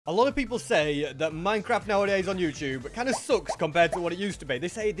A lot of people say that Minecraft nowadays on YouTube kind of sucks compared to what it used to be. They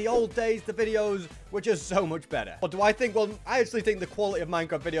say the old days, the videos were just so much better. But do I think? Well, I actually think the quality of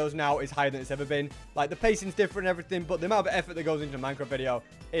Minecraft videos now is higher than it's ever been. Like, the pacing's different and everything, but the amount of effort that goes into a Minecraft video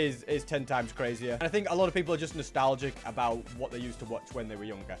is 10 times crazier. And I think a lot of people are just nostalgic about what they used to watch when they were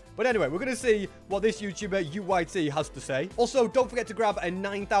younger. But anyway, we're going to see what this YouTuber UYT has to say. Also, don't forget to grab a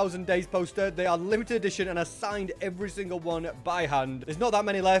 9,000 days poster. They are limited edition and are signed every single one by hand. There's not that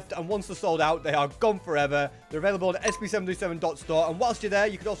many left, and once they're sold out, they are gone forever. They're available at sp77.store, and whilst you're there,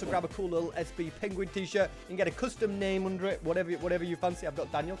 you can also grab a cool little SB Penguin t-shirt and get a custom name under it, whatever you fancy. I've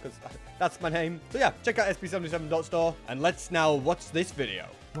got Daniel, because that's my name. So yeah, check out sp77.store, and let's now watch this video.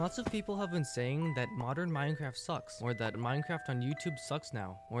 Lots of people have been saying that modern Minecraft sucks, or that Minecraft on YouTube sucks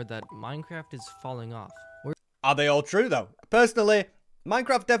now, or that Minecraft is falling off. Are they all true, though? Personally,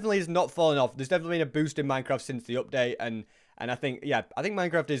 Minecraft definitely is not falling off. There's definitely been a boost in Minecraft since the update, and I think, yeah, I think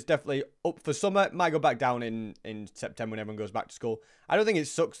Minecraft is definitely up for summer. It might go back down in September when everyone goes back to school. I don't think it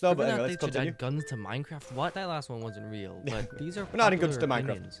sucks, though, but anyway, let's continue. Add guns to Minecraft? What? That last one wasn't real, but these are We're not adding guns to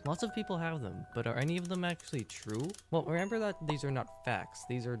opinions. Minecraft. Lots of people have them, but are any of them actually true? Well, remember that these are not facts.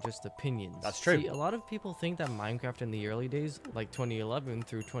 These are just opinions. That's true. See, a lot of people think that Minecraft in the early days, like 2011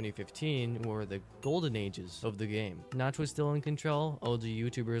 through 2015, were the golden ages of the game. Notch was still in control. OG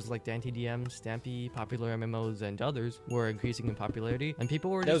YouTubers like DanTDM, Stampy, popular MMOs, and others were increasing in popularity, and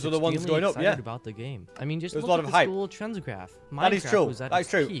people were just extremely excited about the game. I mean, just look at the School Trends graph. That is true. That's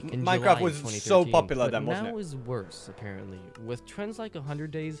true. Minecraft was so popular then, wasn't it? Now is worse, apparently, with trends like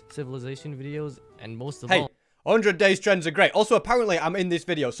 100 Days Civilization videos, and most of all... 100 days trends are great. Also, apparently, I'm in this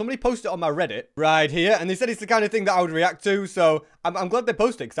video. Somebody posted it on my Reddit right here, and they said it's the kind of thing that I would react to, so I'm glad they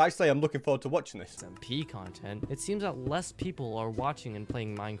posted it, because actually I'm looking forward to watching this. SMP content. It seems that less people are watching and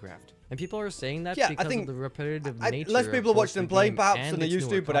playing Minecraft. And people are saying that because of the repetitive nature less people are watching and playing, perhaps, than they used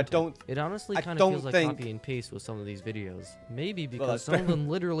to, but I don't... It honestly kind of feels like copy and paste with some of these videos. Maybe because some of them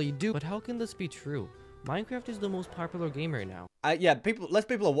literally do, but how can this be true? Minecraft is the most popular game right now. Yeah, less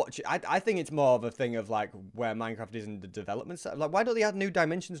people are watching. I think it's more of a thing of like where Minecraft is in the development side. Like, why don't they add new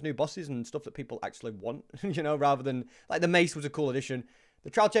dimensions, new bosses, and stuff that people actually want? You know, rather than like the mace was a cool addition. The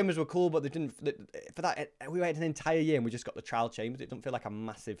trial chambers were cool, but they didn't. For that, we waited an entire year and we just got the trial chambers. It doesn't feel like a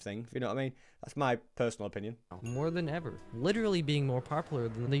massive thing. If you know what I mean? That's my personal opinion. More than ever, literally being more popular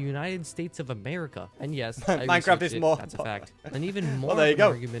than the United States of America. And yes, Minecraft is more. That's a fact. And even more well, of an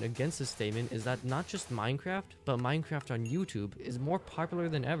argument against this statement is that not just Minecraft, but Minecraft on YouTube is more popular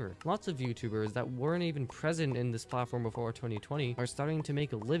than ever. Lots of YouTubers that weren't even present in this platform before 2020 are starting to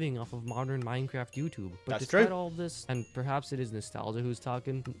make a living off of modern Minecraft YouTube. But despite all of this, and perhaps it is nostalgia who's talking,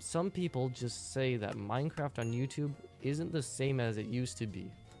 some people just say that Minecraft on YouTube isn't the same as it used to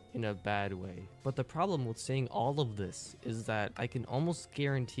be, in a bad way. But the problem with saying all of this is that I can almost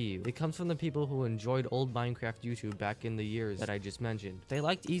guarantee you it comes from the people who enjoyed old Minecraft YouTube back in the years that I just mentioned. They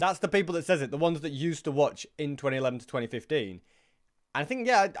liked That's the people that says it, the ones that used to watch in 2011 to 2015. And I think,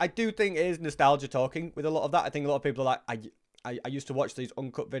 yeah, I do think it is nostalgia talking with a lot of that. I think a lot of people are like, I used to watch these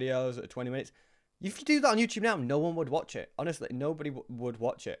uncut videos at 20 minutes. If you do that on YouTube now, no one would watch it. Honestly, nobody would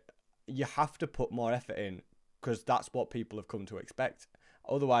watch it. You have to put more effort in, because that's what people have come to expect.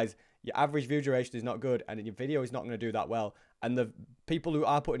 Otherwise, your average view duration is not good, and your video is not going to do that well. And the people who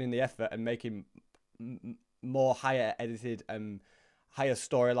are putting in the effort and making more higher edited and higher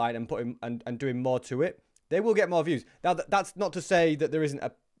storyline and putting and doing more to it, they will get more views. Now, that's not to say that there isn't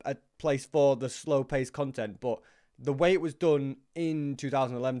a place for the slow-paced content, but the way it was done in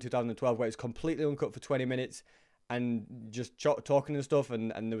 2011, 2012, where it's completely uncut for 20 minutes and just talking and stuff,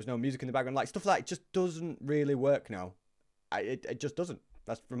 and there was no music in the background, like stuff like that, it just doesn't really work now. It just doesn't.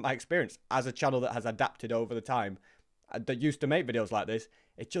 That's from my experience as a channel that has adapted over the time, that used to make videos like this.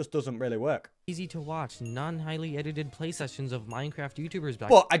 It just doesn't really work. Easy to watch, non-highly edited play sessions of Minecraft YouTubers back.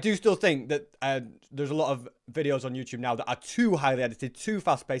 But I do still think that there's a lot of videos on YouTube now that are too highly edited, too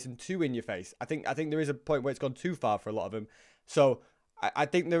fast-paced, and too in-your-face. I think there is a point where it's gone too far for a lot of them. So I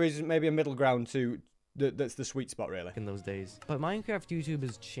think there is maybe a middle ground to... That's the sweet spot, really. In those days. But Minecraft YouTube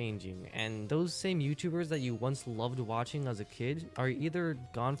is changing, and those same YouTubers that you once loved watching as a kid are either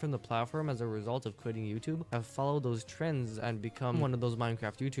gone from the platform as a result of quitting YouTube, have followed those trends and become one of those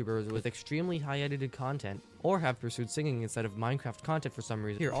Minecraft YouTubers with extremely high edited content, or have pursued singing instead of Minecraft content for some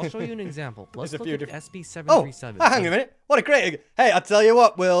reason. Here, I'll show you an example. Let's look at SB737. Oh, hang a minute. What a great... Hey, I tell you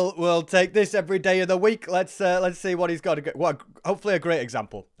what, we'll take this every day of the week. Let's see what he's got to go. Well, hopefully a great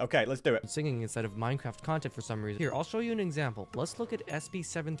example. Okay, let's do it. Singing instead of Minecraft content for some reason. Here, I'll show you an example. Let's look at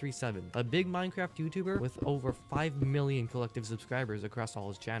SB737, a big Minecraft YouTuber with over 5 million collective subscribers across all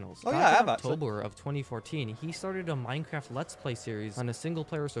his channels. Oh yeah, I have in actually. October of 2014, he started a Minecraft Let's Play series on a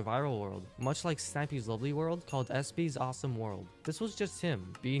single-player survival world, much like Snappy's Lovely World, called SB's Awesome World. This was just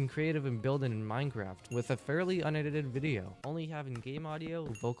him, being creative and building in Minecraft, with a fairly unedited video, only having game audio,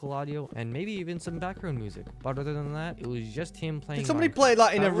 vocal audio, and maybe even some background music. But other than that, it was just him playing Did somebody Minecraft. play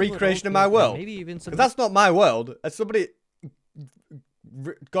that in a recreation of my world? Maybe even some... 'Cause that's not my world. Has somebody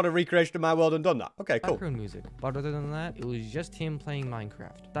got a recreation of my world and done that? Okay, cool. background music. But other than that, it was just him playing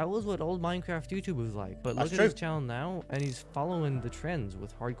Minecraft. That was what old Minecraft YouTube was like. But That's look true. at his channel now, and he's following the trends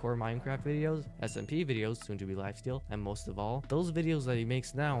with hardcore Minecraft videos, SMP videos, soon to be lifesteal, and most of all, those videos that he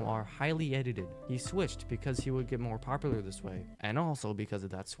makes now are highly edited. He switched because he would get more popular this way, and also because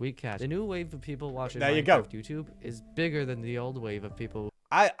of that sweet cat. The new wave of people watching There you go. Minecraft YouTube is bigger than the old wave of people.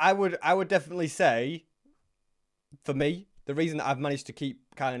 I would definitely say, for me, the reason that I've managed to keep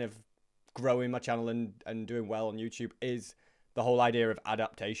kind of growing my channel and doing well on YouTube is the whole idea of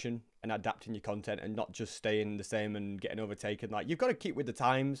adaptation and adapting your content and not just staying the same and getting overtaken. Like, you've got to keep with the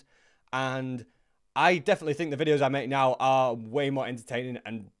times, and I definitely think the videos I make now are way more entertaining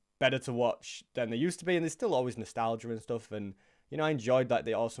and better to watch than they used to be, and there's still always nostalgia and stuff, and, you know, I enjoyed, like,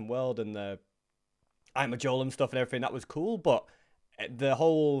 the Awesome World and the I'm a Joel and stuff and everything. That was cool, but the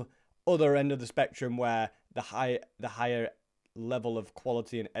whole other end of the spectrum where the higher level of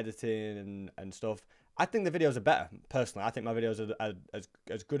quality and editing and stuff, I think the videos are better. Personally, I think my videos are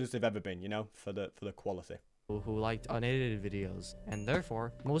as good as they've ever been, you know, for the quality. Who liked unedited videos, and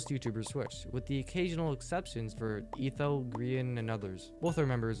therefore most YouTubers switched, with the occasional exceptions for Etho, Grian, and others. Both are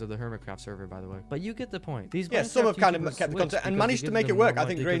members of the Hermitcraft server, by the way. But you get the point. These Yeah, some have Minecraft kind of YouTubers kept the content switched and because managed to gives make it them work. more I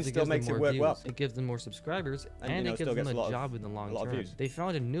think money, Grian because still gives makes them it more work well. views. It gives them more subscribers, And, and you know, it still gives them gets a a lot of- job in the long of term. views. They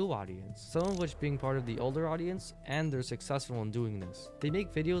found a new audience, some of which being part of the older audience, and they're successful in doing this. They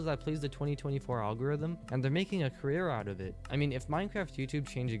make videos that please the 2024 algorithm, and they're making a career out of it. I mean, if Minecraft YouTube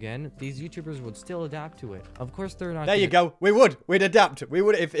changed again, these YouTubers would still adapt to it. Of course, they're not. There you go. We'd adapt. We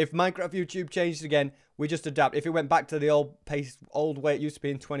would if Minecraft YouTube changed again. We just adapt. If it went back to the old way it used to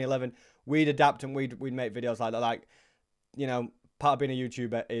be in 2011, we'd adapt and we'd make videos like that. Like, you know, part of being a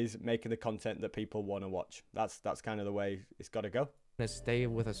YouTuber is making the content that people want to watch. That's kind of the way it's got to go. To stay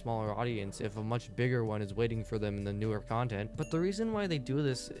with a smaller audience if a much bigger one is waiting for them in the newer content. But the reason why they do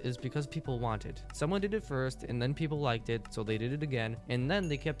this is because people want it. Someone did it first, and then people liked it, so they did it again, and then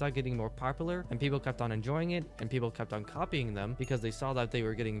they kept on getting more popular, and people kept on enjoying it, and people kept on copying them because they saw that they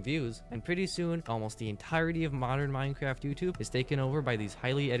were getting views, and pretty soon almost the entirety of modern Minecraft YouTube is taken over by these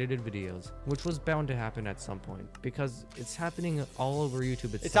highly edited videos, which was bound to happen at some point because it's happening all over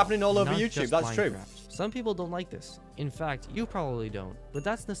YouTube itself. It's happening all over not YouTube, just that's true. Minecraft. Some people don't like this. In fact, you probably don't, but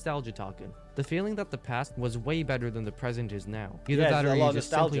that's nostalgia talking. The feeling that the past was way better than the present is now. Either Yeah, that there's or a lot you of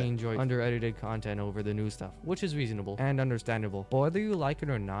just nostalgia. simply enjoy under-edited content over the new stuff, which is reasonable and understandable. But whether you like it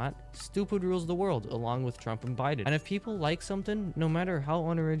or not, stupid rules the world, along with Trump and Biden. And if people like something, no matter how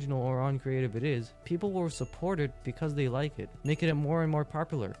unoriginal or uncreative it is, people will support it because they like it, making it more and more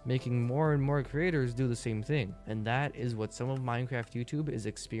popular, making more and more creators do the same thing. And that is what some of Minecraft YouTube is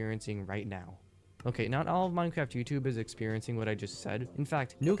experiencing right now. Okay, not all of Minecraft YouTube is experiencing what I just said. In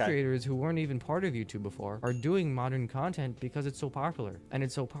fact, new creators who weren't even part of YouTube before are doing modern content because it's so popular. And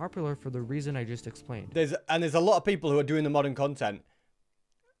it's so popular for the reason I just explained. There's a lot of people who are doing the modern content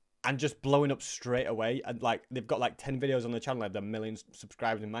and just blowing up straight away. And like, they've got like 10 videos on the channel, have a million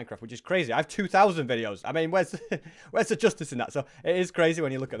subscribers in Minecraft, which is crazy. I have 2,000 videos. I mean, where's the justice in that? So it is crazy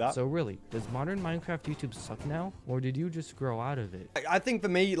when you look at that. So really, does modern Minecraft YouTube suck now? Or did you just grow out of it? I think for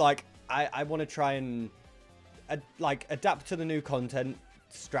me, like, I want to try and adapt to the new content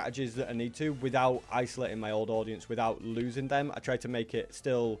strategies that I need to without isolating my old audience, without losing them. I try to make it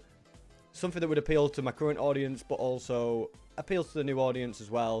still something that would appeal to my current audience, but also appeals to the new audience as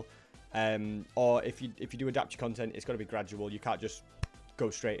well. Or if you do adapt your content, it's got to be gradual. You can't just go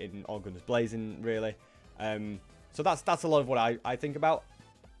straight in all guns blazing, really. So that's a lot of what I think about.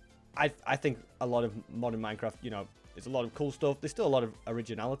 I think a lot of modern Minecraft, you know, there's a lot of cool stuff. There's still a lot of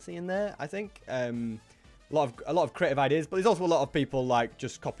originality in there, I think. A lot of creative ideas, but there's also a lot of people like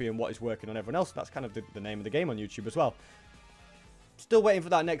just copying what is working on everyone else. That's kind of the name of the game on YouTube as well. Still waiting for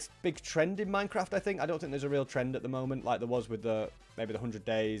that next big trend in Minecraft, I think. I don't think there's a real trend at the moment like there was with maybe the 100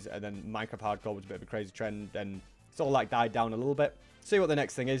 days, and then Minecraft Hardcore was a bit of a crazy trend, and it's all like died down a little bit. See what the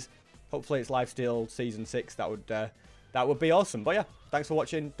next thing is. Hopefully it's Lifesteal Season 6. That would be awesome. But yeah, Thanks for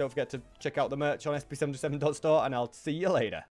watching. Don't forget to check out the merch on sp77.store, and I'll see you later.